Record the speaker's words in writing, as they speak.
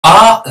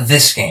about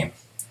this game?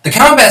 The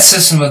combat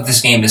system of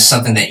this game is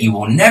something that you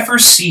will never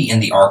see in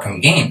the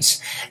Arkham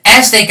games,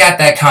 as they got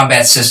that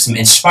combat system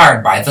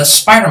inspired by the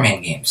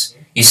Spider-Man games.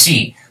 You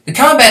see, the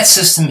combat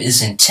system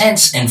is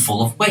intense and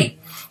full of weight.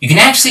 You can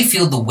actually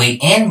feel the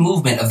weight and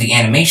movement of the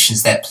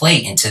animations that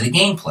play into the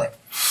gameplay.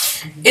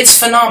 It's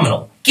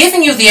phenomenal,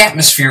 giving you the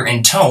atmosphere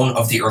and tone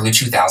of the early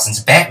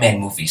 2000s Batman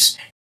movies.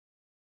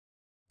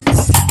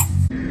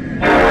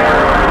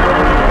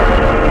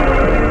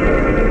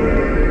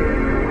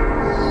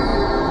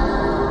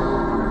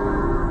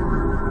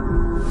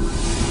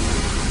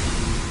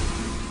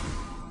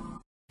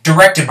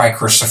 Directed by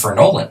Christopher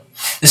Nolan.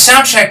 The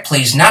soundtrack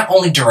plays not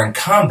only during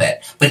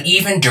combat, but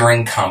even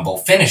during combo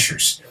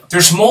finishers.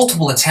 There's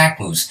multiple attack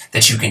moves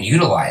that you can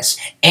utilize,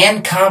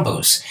 and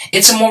combos.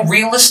 It's a more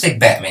realistic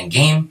Batman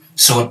game,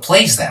 so it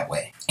plays that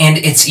way. And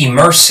it's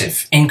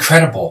immersive,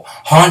 incredible,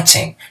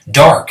 haunting,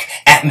 dark,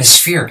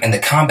 atmospheric, and the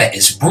combat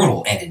is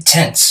brutal and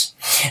intense.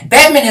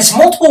 Batman has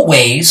multiple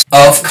ways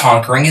of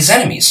conquering his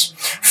enemies.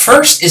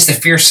 First is the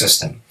fear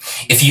system.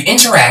 If you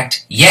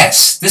interact,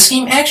 yes, this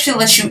game actually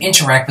lets you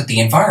interact with the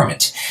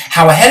environment.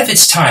 How ahead of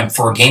its time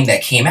for a game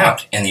that came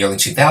out in the early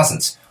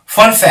 2000s.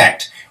 Fun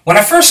fact, when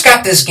I first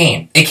got this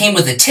game, it came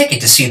with a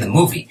ticket to see the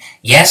movie.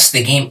 Yes,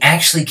 the game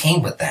actually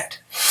came with that.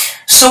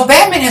 So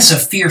Batman has a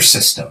fear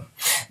system.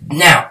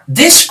 Now,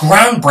 this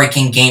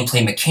groundbreaking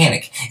gameplay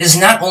mechanic is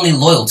not only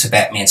loyal to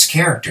Batman's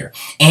character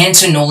and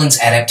to Nolan's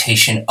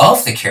adaptation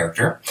of the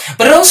character,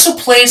 but it also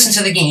plays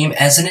into the game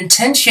as an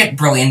intense yet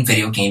brilliant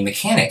video game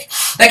mechanic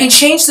that can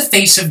change the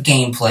face of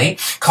gameplay,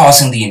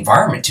 causing the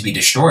environment to be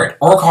destroyed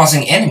or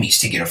causing enemies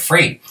to get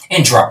afraid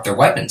and drop their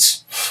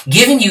weapons,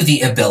 giving you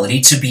the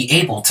ability to be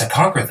able to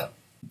conquer them.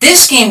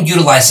 This game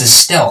utilizes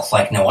stealth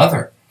like no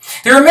other.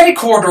 There are many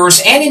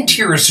corridors and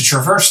interiors to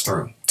traverse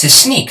through, to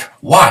sneak,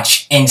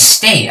 watch, and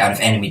stay out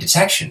of enemy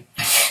detection.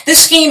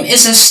 This game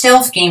is a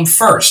stealth game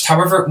first.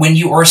 However, when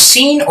you are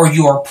seen or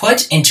you are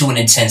put into an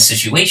intense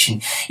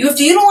situation, you have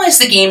to utilize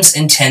the game's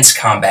intense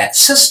combat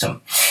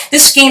system.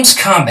 This game's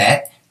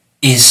combat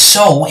is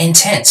so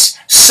intense,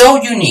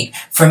 so unique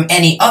from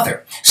any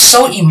other,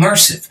 so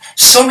immersive,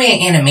 so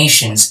many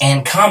animations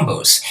and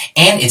combos,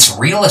 and it's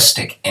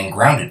realistic and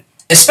grounded,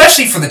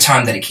 especially for the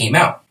time that it came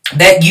out,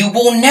 that you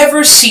will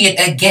never see it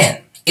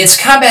again. Its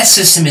combat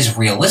system is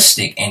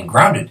realistic and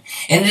grounded,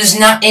 and it is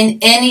not in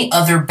any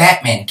other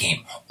Batman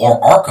game or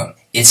Arkham.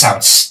 It's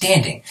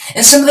outstanding,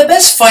 and some of the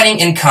best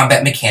fighting and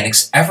combat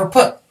mechanics ever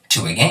put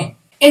to a game.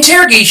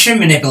 Interrogation,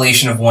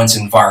 manipulation of one's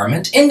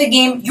environment. In the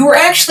game, you are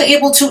actually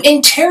able to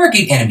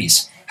interrogate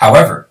enemies.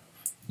 However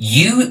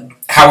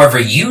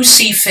you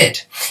see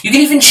fit. You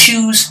can even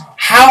choose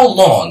how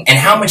long and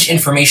how much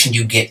information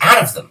you get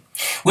out of them,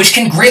 which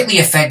can greatly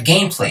affect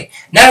gameplay.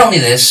 Not only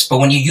this, but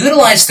when you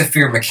utilize the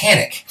fear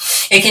mechanic,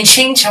 it can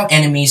change how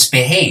enemies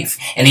behave,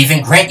 and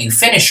even grant you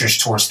finishers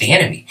towards the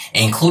enemy,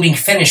 including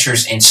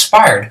finishers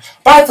inspired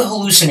by the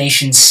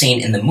hallucinations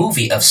seen in the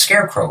movie of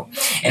Scarecrow,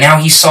 and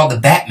how he saw the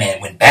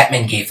Batman when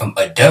Batman gave him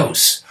a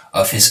dose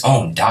of his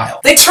own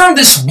dial. They turned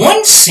this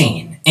one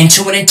scene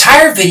into an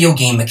entire video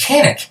game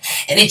mechanic,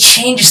 and it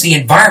changes the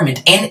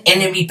environment and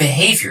enemy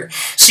behavior,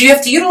 so you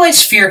have to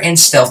utilize fear and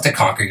stealth to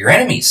conquer your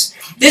enemies.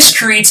 This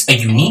creates a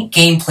unique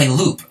gameplay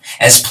loop,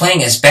 as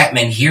playing as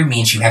Batman here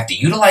means you have to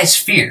utilize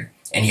fear,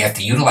 and you have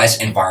to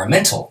utilize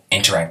environmental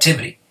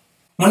interactivity.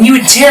 When you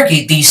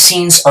interrogate, these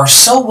scenes are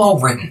so well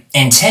written,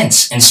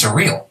 intense, and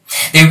surreal.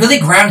 They really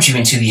ground you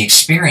into the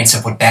experience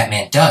of what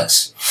Batman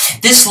does.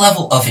 This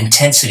level of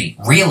intensity,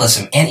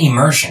 realism, and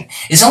immersion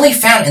is only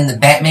found in the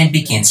Batman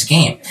Begins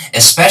game,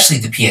 especially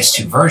the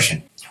PS2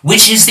 version,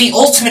 which is the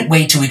ultimate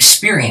way to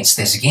experience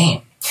this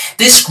game.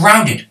 This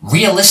grounded,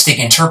 realistic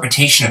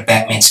interpretation of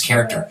Batman's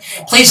character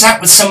plays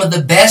out with some of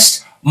the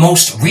best,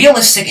 most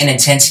realistic and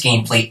intense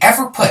gameplay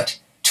ever put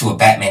to a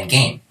Batman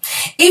game,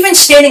 even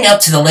standing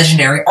up to the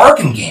legendary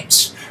Arkham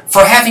games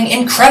for having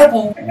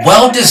incredible,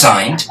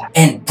 well-designed,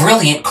 and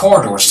brilliant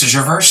corridors to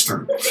traverse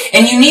through,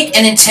 and unique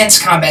and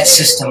intense combat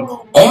system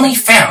only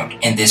found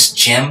in this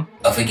gem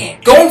of a game.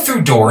 Going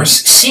through doors,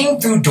 seeing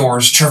through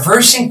doors,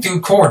 traversing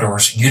through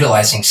corridors,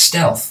 utilizing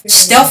stealth,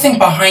 stealthing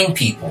behind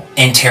people,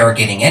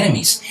 interrogating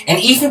enemies, and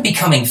even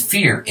becoming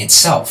fear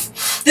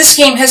itself. This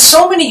game has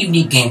so many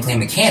unique gameplay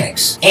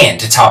mechanics, and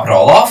to top it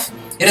all off,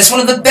 it is one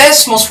of the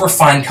best, most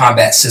refined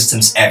combat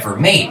systems ever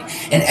made,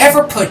 and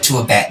ever put to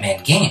a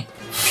Batman game.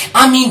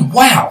 I mean,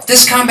 wow,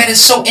 this combat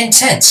is so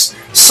intense,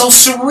 so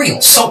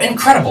surreal, so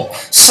incredible,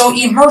 so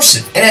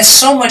immersive. It has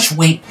so much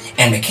weight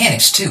and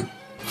mechanics too.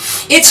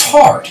 It's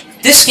hard.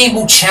 This game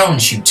will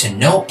challenge you to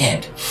no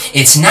end.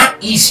 It's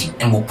not easy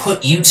and will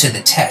put you to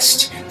the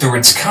test through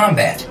its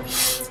combat.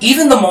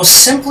 Even the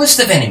most simplest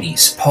of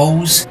enemies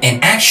pose an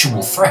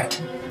actual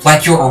threat,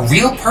 like you're a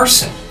real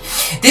person.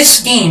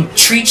 This game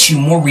treats you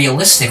more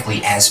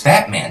realistically as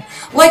Batman,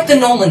 like the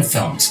Nolan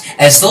films,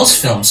 as those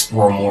films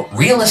were a more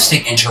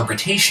realistic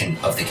interpretation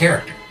of the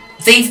character.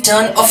 They've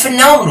done a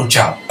phenomenal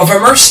job of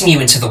immersing you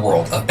into the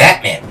world of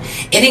Batman,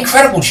 an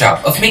incredible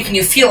job of making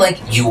you feel like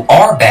you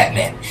are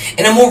Batman,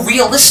 in a more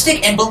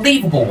realistic and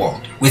believable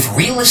world, with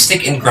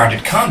realistic and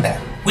grounded combat.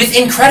 With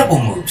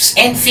incredible moves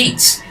and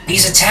feats,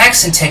 these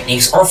attacks and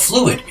techniques are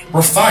fluid,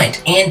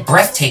 refined, and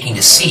breathtaking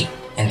to see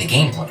in the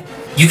gameplay.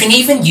 You can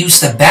even use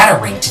the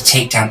batarang to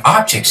take down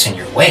objects in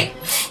your way.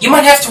 You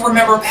might have to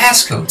remember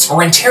passcodes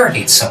or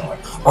interrogate someone,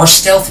 or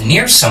stealth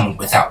near someone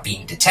without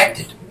being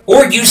detected.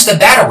 Or use the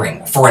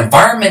batarang for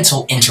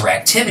environmental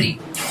interactivity,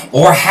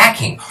 or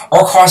hacking,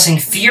 or causing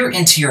fear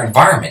into your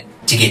environment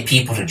to get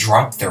people to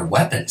drop their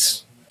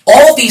weapons.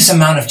 All these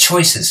amount of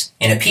choices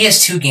in a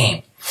PS2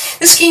 game.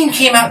 This game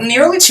came out in the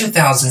early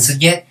 2000s,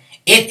 and yet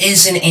it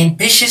is an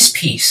ambitious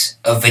piece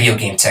of video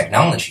game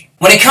technology.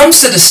 When it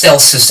comes to the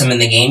stealth system in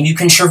the game, you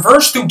can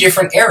traverse through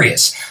different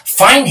areas,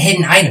 find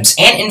hidden items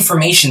and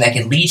information that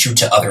can lead you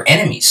to other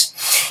enemies.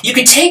 You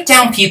can take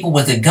down people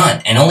with a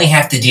gun and only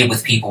have to deal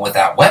with people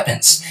without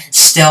weapons.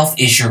 Stealth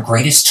is your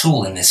greatest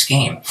tool in this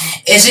game,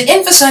 as it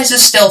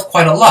emphasizes stealth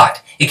quite a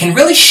lot. It can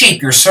really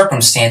shape your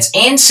circumstance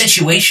and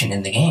situation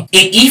in the game.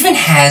 It even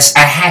has a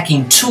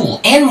hacking tool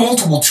and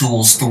multiple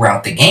tools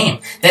throughout the game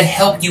that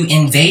help you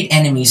invade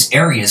enemies'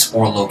 areas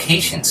or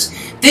locations.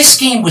 This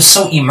game was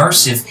so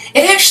immersive,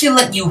 it actually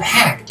let you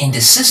hack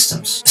into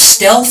systems.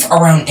 Stealth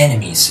around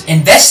enemies,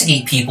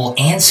 investigate people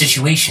and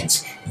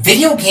situations.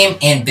 Video game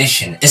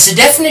ambition is the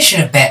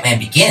definition of Batman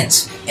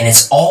Begins, and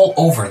it's all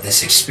over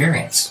this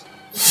experience.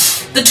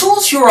 The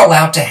tools you are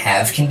allowed to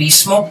have can be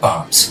smoke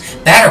bombs,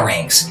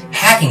 batarangs,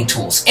 hacking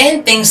tools,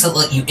 and things that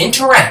let you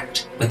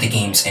interact with the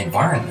game's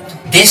environment.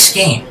 This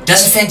game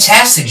does a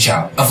fantastic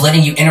job of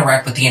letting you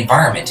interact with the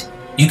environment.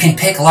 You can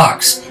pick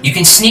locks, you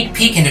can sneak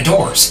peek into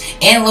doors,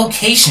 and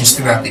locations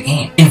throughout the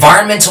game.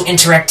 Environmental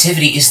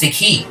interactivity is the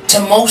key to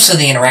most of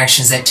the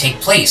interactions that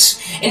take place.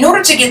 In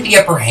order to get the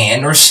upper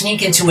hand or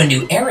sneak into a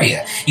new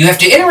area, you have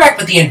to interact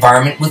with the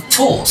environment with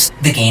tools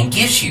the game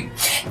gives you.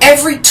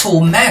 Every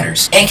tool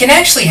matters and can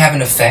actually have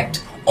an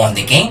effect on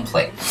the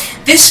gameplay.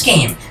 This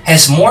game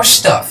has more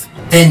stuff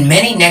than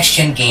many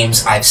next-gen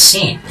games I've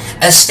seen.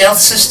 A stealth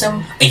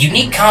system, a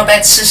unique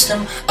combat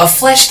system, a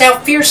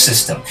fleshed-out fear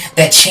system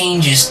that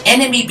changes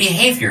enemy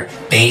behavior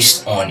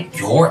based on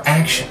your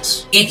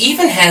actions. It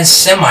even has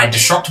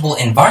semi-destructible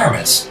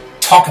environments.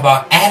 Talk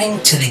about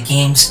adding to the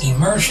game's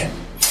immersion.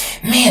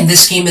 Man,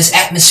 this game is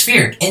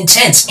atmospheric,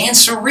 intense, and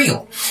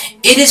surreal.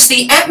 It is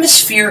the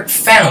atmosphere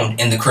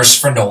found in the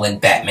Christopher Nolan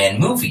Batman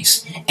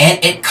movies,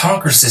 and it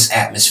conquers this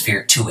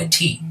atmosphere to a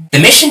T. The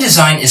mission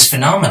design is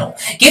phenomenal,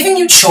 giving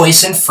you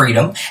choice and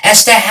freedom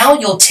as to how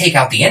you'll take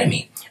out the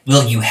enemy.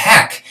 Will you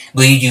hack?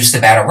 Will you use the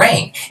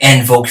batarang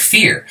and invoke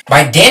fear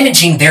by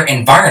damaging their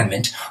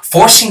environment,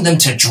 forcing them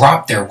to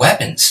drop their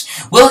weapons?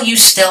 Will you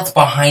stealth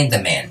behind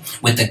the man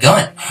with the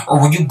gun, or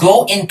will you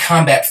go in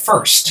combat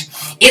first?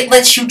 It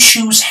lets you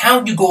choose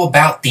how you go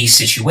about these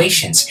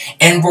situations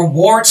and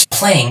rewards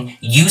playing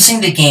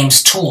using the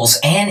game's tools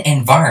and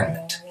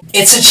environment.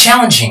 It's a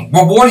challenging,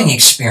 rewarding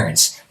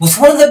experience with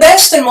one of the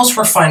best and most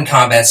refined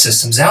combat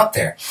systems out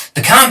there.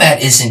 The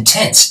combat is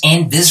intense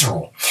and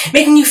visceral,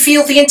 making you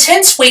feel the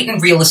intense weight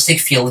and realistic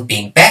feel of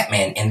being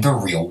Batman in the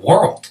real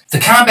world. The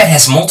combat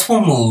has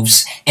multiple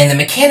moves, and the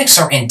mechanics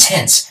are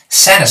intense,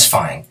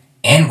 satisfying,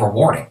 and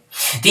rewarding.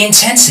 The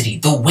intensity,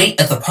 the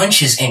weight of the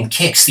punches and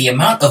kicks, the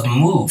amount of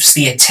moves,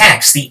 the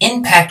attacks, the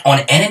impact on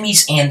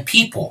enemies and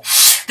people.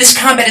 This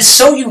combat is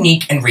so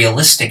unique and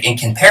realistic in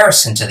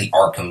comparison to the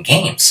Arkham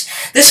games.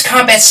 This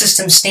combat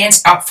system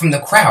stands out from the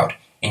crowd,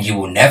 and you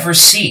will never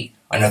see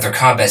another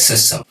combat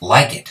system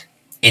like it.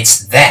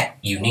 It's that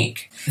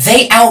unique.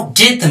 They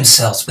outdid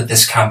themselves with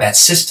this combat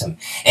system,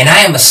 and I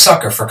am a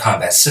sucker for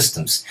combat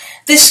systems.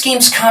 This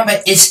game's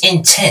combat is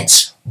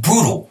intense,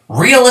 brutal,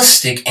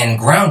 realistic, and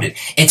grounded.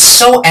 It's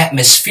so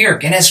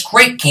atmospheric and has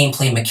great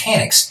gameplay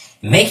mechanics,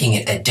 making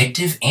it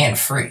addictive and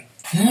free.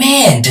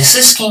 Man, does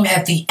this game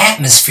have the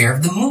atmosphere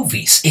of the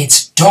movies.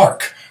 It's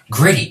dark,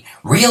 gritty,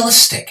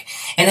 realistic,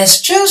 and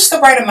has just the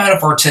right amount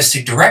of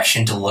artistic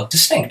direction to look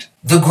distinct.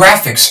 The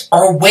graphics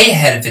are way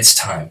ahead of its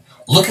time,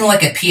 looking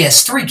like a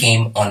PS3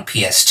 game on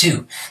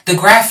PS2. The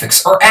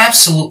graphics are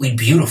absolutely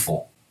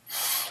beautiful.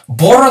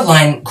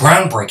 Borderline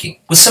groundbreaking,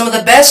 with some of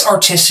the best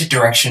artistic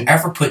direction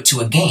ever put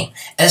to a game,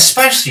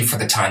 especially for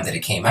the time that it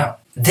came out.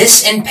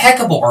 This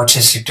impeccable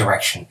artistic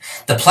direction.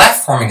 The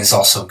platforming is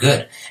also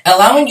good,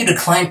 allowing you to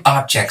climb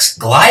objects,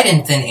 glide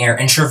in thin air,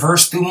 and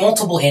traverse through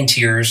multiple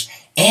interiors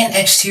and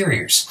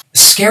exteriors,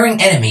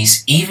 scaring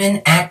enemies,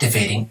 even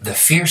activating the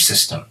fear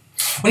system.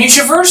 When you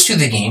traverse through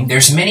the game,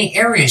 there's many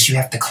areas you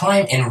have to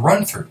climb and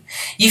run through.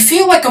 You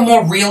feel like a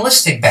more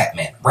realistic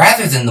Batman,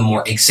 rather than the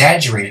more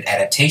exaggerated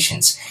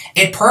adaptations.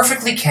 It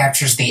perfectly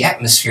captures the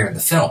atmosphere of the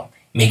film,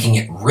 making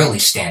it really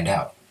stand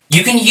out.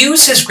 You can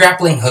use his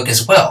grappling hook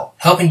as well,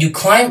 helping you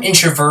climb and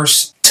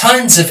traverse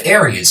tons of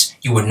areas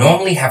you would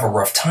normally have a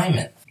rough time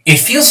in. It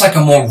feels like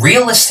a more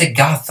realistic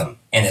Gotham,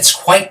 and it's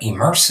quite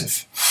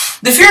immersive.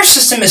 The fear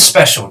system is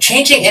special,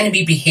 changing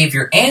enemy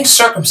behavior and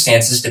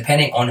circumstances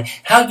depending on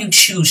how you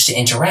choose to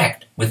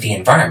interact with the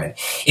environment.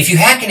 If you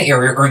hack an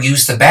area or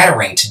use the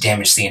batarang to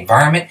damage the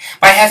environment,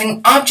 by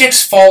having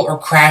objects fall or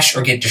crash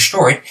or get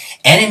destroyed,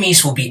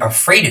 enemies will be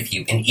afraid of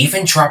you and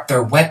even drop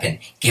their weapon,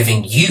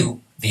 giving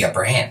you the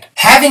upper hand.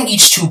 Having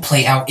each tool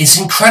play out is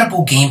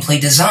incredible gameplay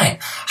design,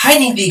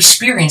 heightening the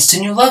experience to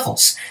new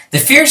levels. The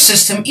fear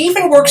system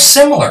even works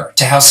similar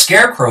to how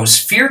Scarecrow's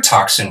fear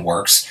toxin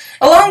works,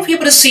 allowing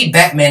people to see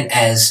Batman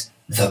as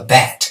the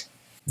Bat.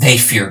 They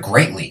fear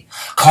greatly,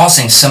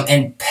 causing some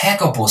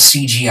impeccable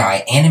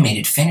CGI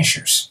animated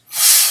finishers.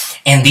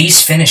 And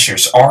these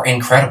finishers are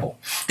incredible.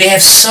 They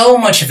have so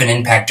much of an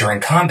impact during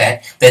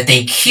combat that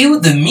they cue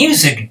the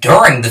music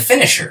during the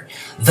finisher,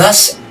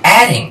 thus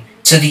adding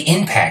to the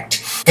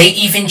impact. They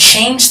even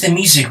change the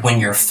music when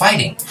you're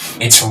fighting.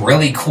 It's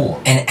really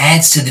cool and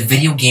adds to the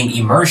video game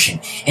immersion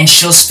and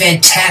shows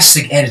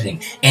fantastic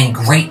editing and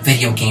great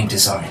video game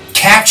design.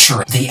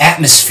 Capture the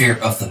atmosphere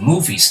of the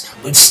movies,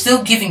 but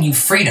still giving you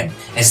freedom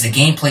as the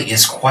gameplay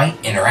is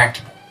quite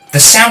interactable. The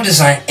sound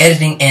design,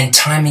 editing, and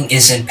timing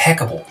is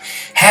impeccable.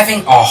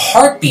 Having a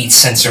heartbeat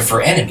sensor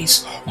for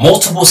enemies,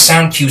 multiple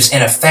sound cues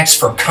and effects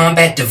for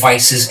combat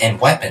devices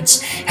and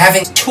weapons,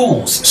 having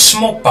tools,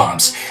 smoke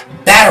bombs,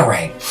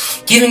 batarang,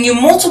 giving you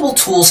multiple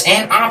tools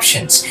and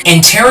options,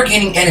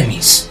 interrogating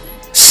enemies,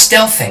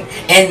 stealthing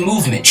and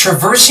movement,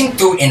 traversing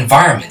through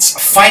environments,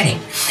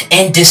 fighting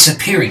and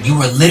disappearing. You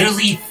are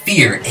literally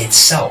fear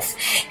itself,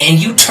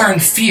 and you turn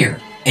fear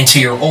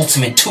into your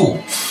ultimate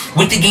tool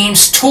with the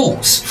game's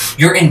tools,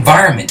 your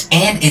environment,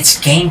 and its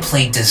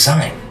gameplay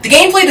design. The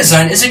gameplay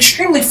design is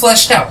extremely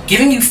fleshed out,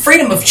 giving you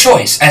freedom of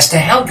choice as to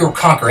how you'll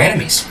conquer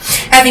enemies.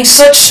 Having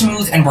such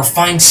smooth and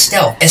refined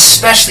stealth,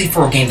 especially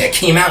for a game that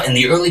came out in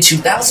the early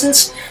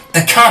 2000s,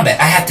 the combat,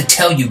 I have to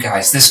tell you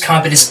guys, this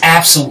combat is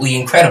absolutely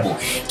incredible,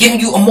 giving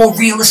you a more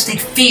realistic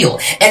feel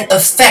and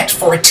effect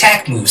for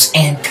attack moves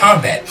and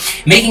combat,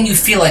 making you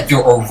feel like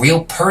you're a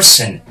real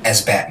person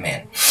as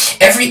Batman.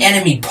 Every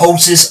enemy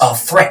poses a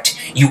threat.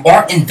 You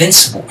aren't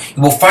invincible.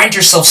 You will find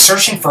yourself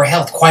searching for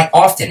health quite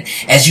often,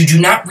 as you do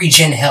not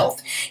regen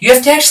health. You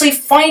have to actually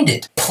find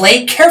it,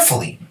 play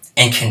carefully,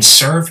 and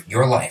conserve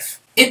your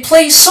life. It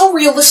plays so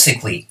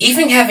realistically,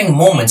 even having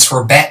moments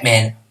where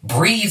Batman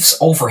breathes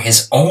over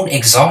his own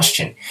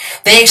exhaustion.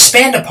 They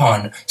expand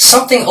upon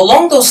something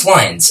along those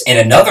lines in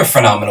another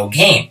phenomenal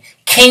game,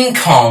 King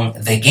Kong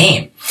the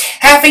Game.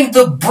 Having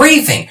the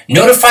breathing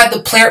notify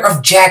the player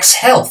of Jack's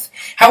health.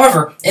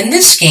 However, in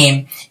this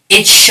game,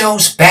 it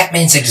shows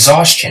Batman's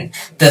exhaustion.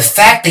 The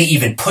fact they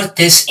even put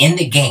this in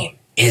the game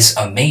is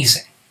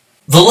amazing.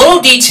 The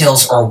little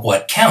details are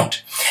what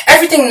count.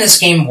 Everything in this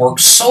game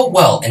works so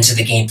well into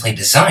the gameplay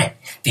design,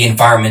 the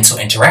environmental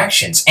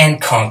interactions, and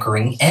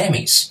conquering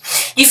enemies.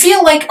 You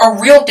feel like a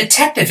real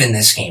detective in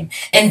this game,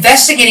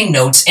 investigating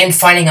notes and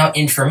finding out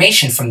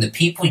information from the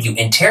people you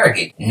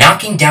interrogate,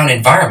 knocking down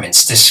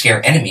environments to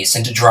scare enemies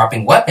into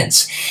dropping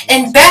weapons,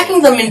 and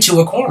backing them into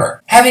a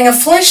corner. Having a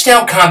fleshed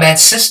out combat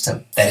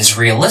system that is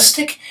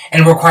realistic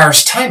and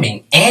requires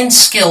timing and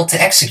skill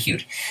to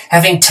execute.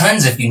 Having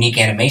tons of unique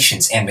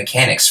animations and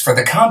mechanics for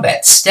the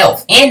combat,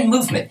 stealth, and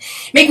movement,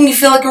 making you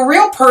feel like a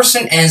real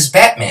person as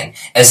Batman,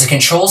 as the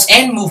controls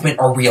and movement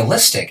are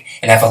realistic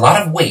and have a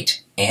lot of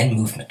weight and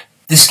movement.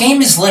 This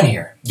game is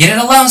linear, yet it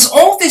allows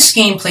all this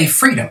gameplay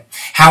freedom.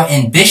 How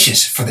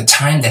ambitious for the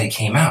time that it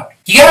came out.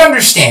 You gotta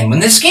understand, when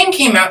this game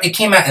came out, it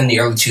came out in the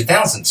early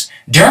 2000s,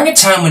 during a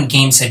time when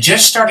games had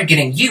just started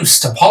getting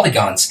used to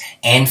polygons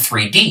and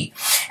 3D,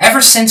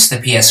 ever since the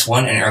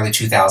PS1 and early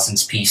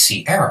 2000s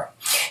PC era.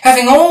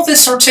 Having all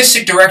this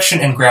artistic direction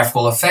and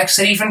graphical effects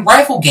that even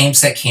rival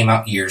games that came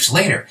out years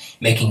later,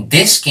 making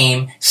this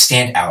game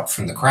stand out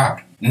from the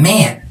crowd.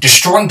 Man,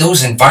 destroying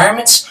those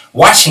environments,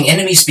 watching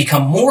enemies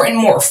become more and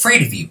more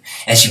afraid of you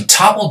as you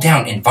topple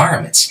down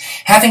environments,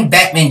 having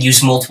Batman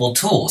use multiple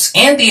tools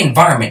and the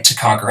environment to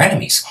conquer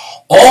enemies,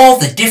 all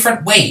the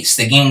different ways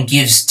the game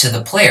gives to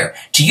the player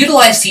to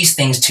utilize these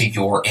things to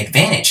your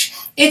advantage.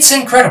 It's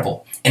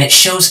incredible, and it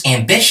shows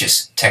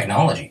ambitious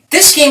technology.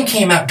 This game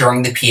came out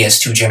during the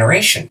PS2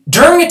 generation,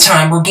 during a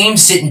time where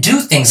games didn't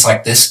do things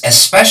like this,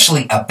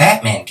 especially a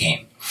Batman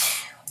game.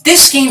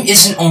 This game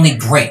isn't only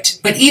great,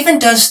 but even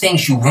does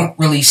things you won't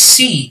really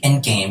see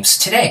in games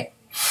today.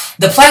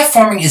 The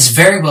platforming is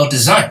very well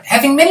designed,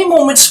 having many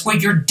moments where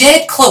you're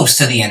dead close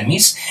to the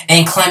enemies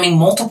and climbing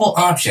multiple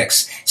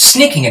objects,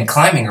 sneaking and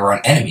climbing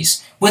around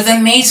enemies, with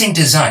amazing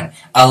design,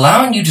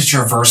 allowing you to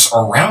traverse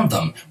around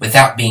them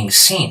without being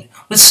seen,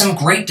 with some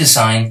great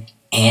design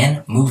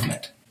and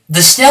movement.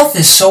 The stealth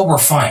is so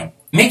refined,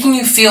 making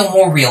you feel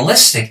more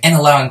realistic and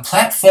allowing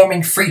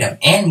platforming freedom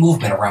and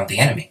movement around the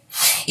enemy,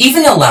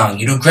 even allowing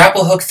you to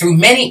grapple hook through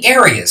many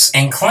areas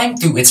and climb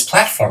through its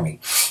platforming.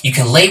 You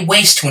can lay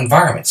waste to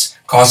environments,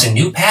 causing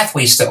new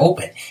pathways to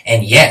open,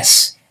 and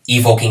yes,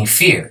 evoking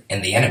fear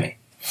in the enemy.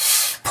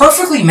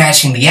 Perfectly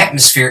matching the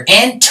atmosphere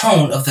and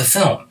tone of the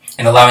film,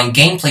 and allowing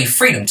gameplay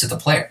freedom to the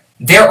player.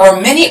 There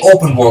are many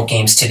open-world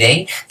games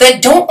today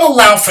that don't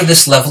allow for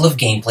this level of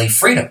gameplay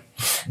freedom.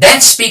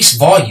 That speaks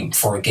volume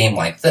for a game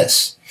like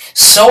this.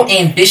 So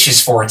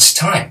ambitious for its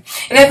time,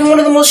 and having one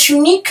of the most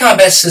unique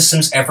combat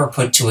systems ever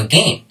put to a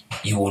game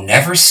you will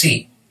never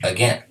see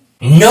again.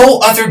 No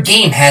other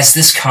game has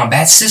this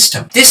combat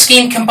system. This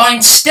game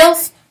combines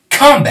stealth,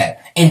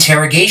 combat,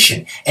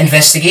 interrogation,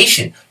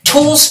 investigation,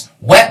 tools,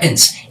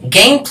 weapons,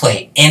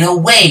 gameplay in a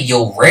way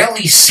you'll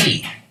rarely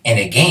see in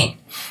a game.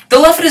 The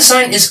level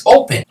design is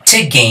open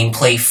to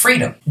gameplay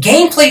freedom.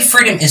 Gameplay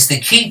freedom is the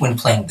key when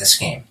playing this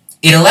game.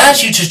 It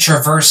allows you to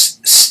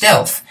traverse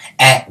stealth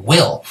at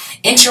will,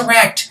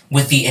 interact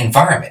with the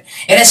environment.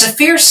 It has a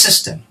fear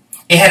system.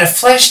 It had a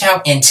fleshed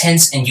out,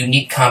 intense, and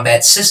unique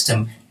combat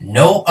system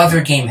no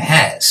other game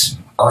has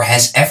or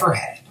has ever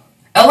had,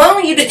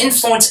 allowing you to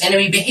influence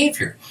enemy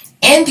behavior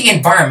and the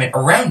environment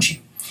around you.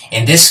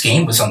 And this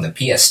game was on the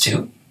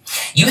PS2.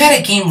 You had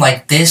a game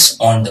like this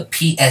on the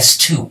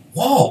PS2.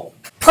 Whoa!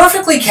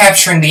 Perfectly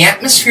capturing the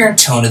atmosphere and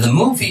tone of the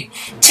movie,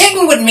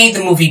 taking what made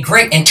the movie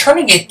great and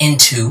turning it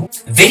into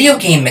video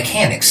game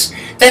mechanics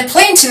that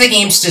play into the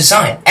game's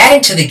design,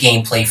 adding to the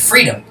gameplay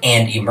freedom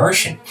and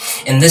immersion.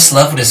 And this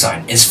level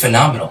design is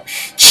phenomenal.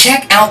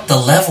 Check out the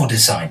level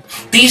design.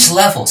 These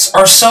levels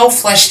are so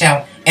fleshed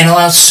out and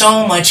allow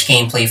so much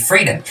gameplay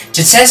freedom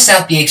to test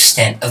out the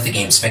extent of the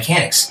game's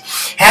mechanics.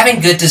 Having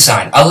good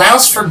design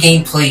allows for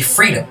gameplay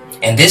freedom,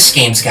 and this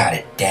game's got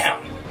it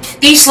down.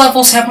 These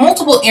levels have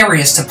multiple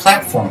areas to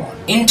platform on,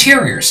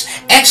 interiors,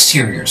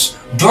 exteriors,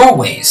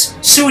 doorways,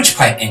 sewage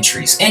pipe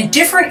entries, and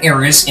different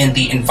areas in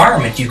the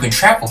environment you can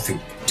travel through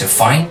to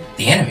find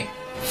the enemy.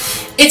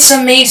 It's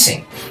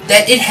amazing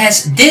that it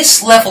has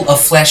this level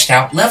of fleshed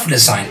out level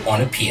design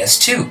on a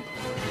PS2.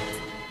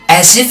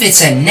 As if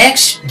it's a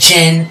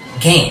next-gen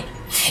game.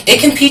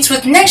 It competes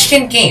with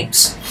next-gen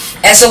games,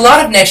 as a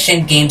lot of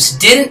next-gen games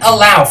didn't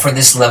allow for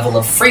this level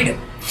of freedom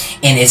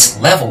in its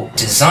level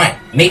design,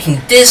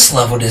 making this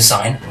level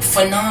design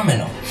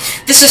phenomenal.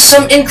 This is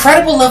some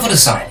incredible level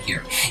design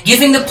here,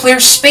 giving the player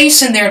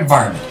space in their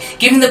environment,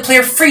 giving the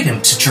player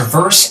freedom to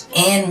traverse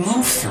and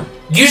move through.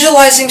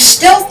 Utilizing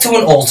stealth to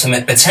an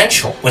ultimate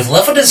potential, with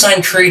level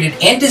design created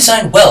and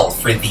designed well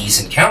for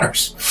these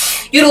encounters.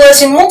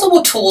 Utilizing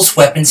multiple tools,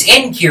 weapons,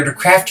 and gear to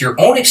craft your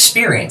own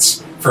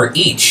experience for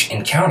each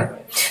encounter.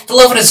 The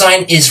level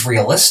design is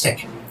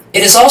realistic.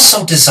 It is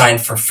also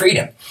designed for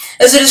freedom,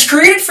 as it is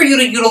created for you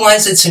to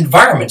utilize its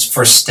environments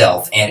for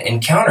stealth and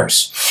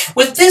encounters.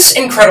 With this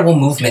incredible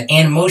movement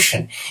and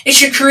motion, it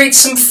should create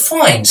some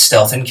fine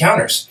stealth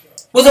encounters.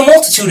 With a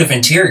multitude of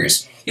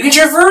interiors, you can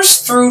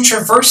traverse through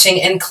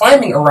traversing and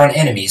climbing around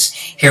enemies,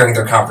 hearing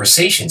their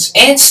conversations,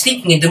 and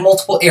sneaking into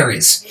multiple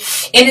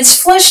areas. In its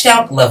fleshed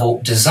out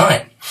level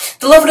design,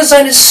 the level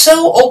design is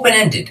so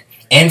open-ended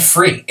and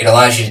free, it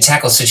allows you to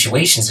tackle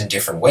situations in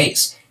different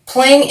ways,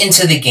 playing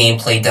into the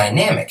gameplay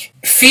dynamic.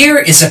 Fear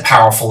is a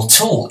powerful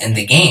tool in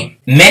the game.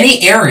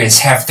 Many areas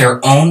have their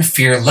own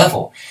fear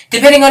level.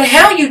 Depending on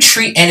how you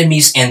treat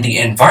enemies and the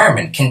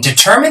environment can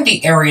determine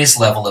the area's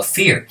level of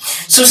fear.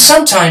 So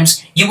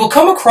sometimes you will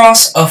come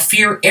across a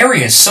fear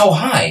area so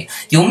high,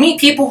 you'll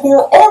meet people who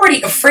are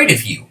already afraid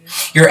of you.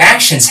 Your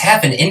actions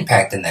have an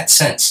impact in that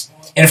sense.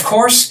 And of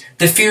course,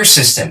 the fear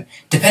system,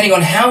 depending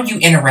on how you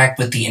interact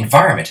with the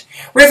environment,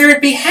 whether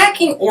it be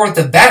hacking or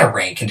the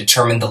batarang, can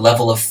determine the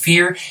level of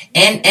fear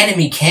an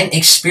enemy can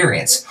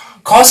experience,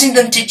 causing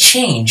them to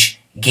change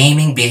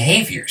gaming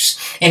behaviors,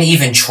 and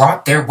even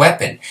drop their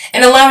weapon,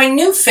 and allowing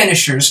new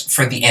finishers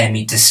for the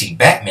enemy to see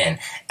Batman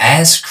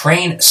as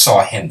Crane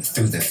saw him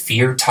through the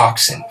fear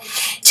toxin,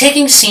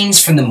 taking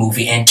scenes from the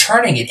movie and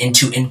turning it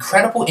into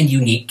incredible and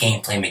unique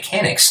gameplay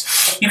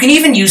mechanics. You can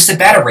even use the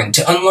batarang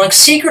to unlock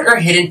secret or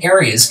hidden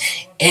areas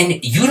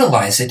and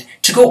utilize it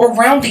to go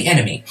around the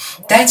enemy.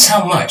 That's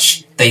how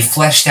much they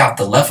fleshed out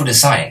the level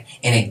design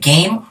in a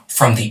game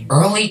from the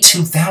early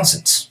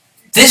 2000s.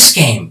 This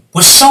game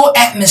was so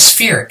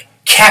atmospheric,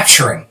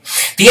 capturing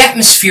the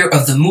atmosphere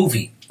of the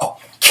movie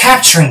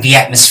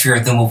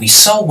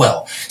so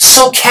well,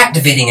 so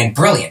captivating and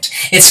brilliant.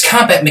 Its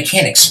combat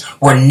mechanics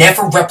were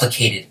never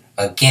replicated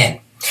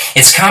again.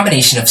 Its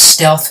combination of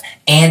stealth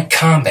and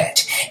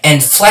combat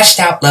and fleshed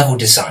out level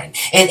design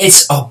and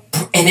its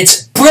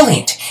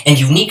brilliant and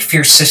unique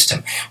fear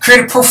system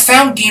create a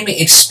profound gaming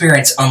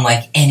experience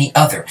unlike any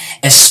other,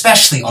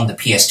 especially on the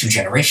PS2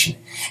 generation,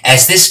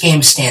 as this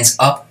game stands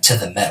up to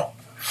the metal.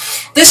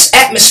 This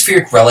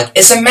atmospheric relic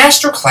is a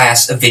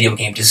masterclass of video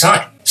game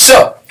design.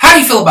 So, how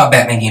do you feel about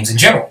Batman games in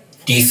general?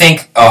 Do you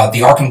think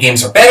the Arkham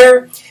games are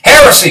better?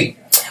 Heresy!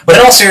 But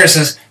in all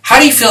seriousness, how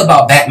do you feel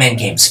about Batman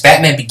games?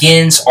 Batman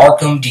Begins,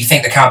 Arkham, do you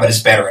think the combat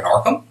is better in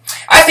Arkham?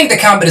 I think the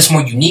combat is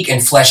more unique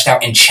and fleshed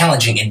out and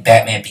challenging in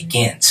Batman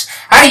Begins.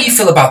 How do you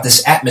feel about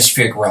this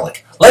atmospheric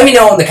relic? Let me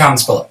know in the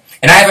comments below.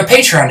 And I have a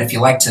Patreon if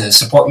you'd like to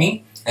support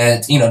me,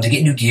 to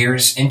get new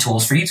gears and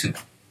tools for YouTube,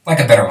 like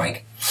a better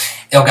mic,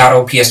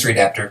 Elgato PS3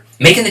 adapter,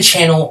 making the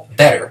channel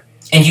better,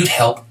 and you'd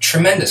help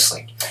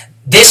tremendously.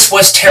 This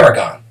was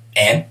Tarragon,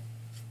 and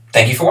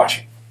thank you for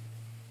watching.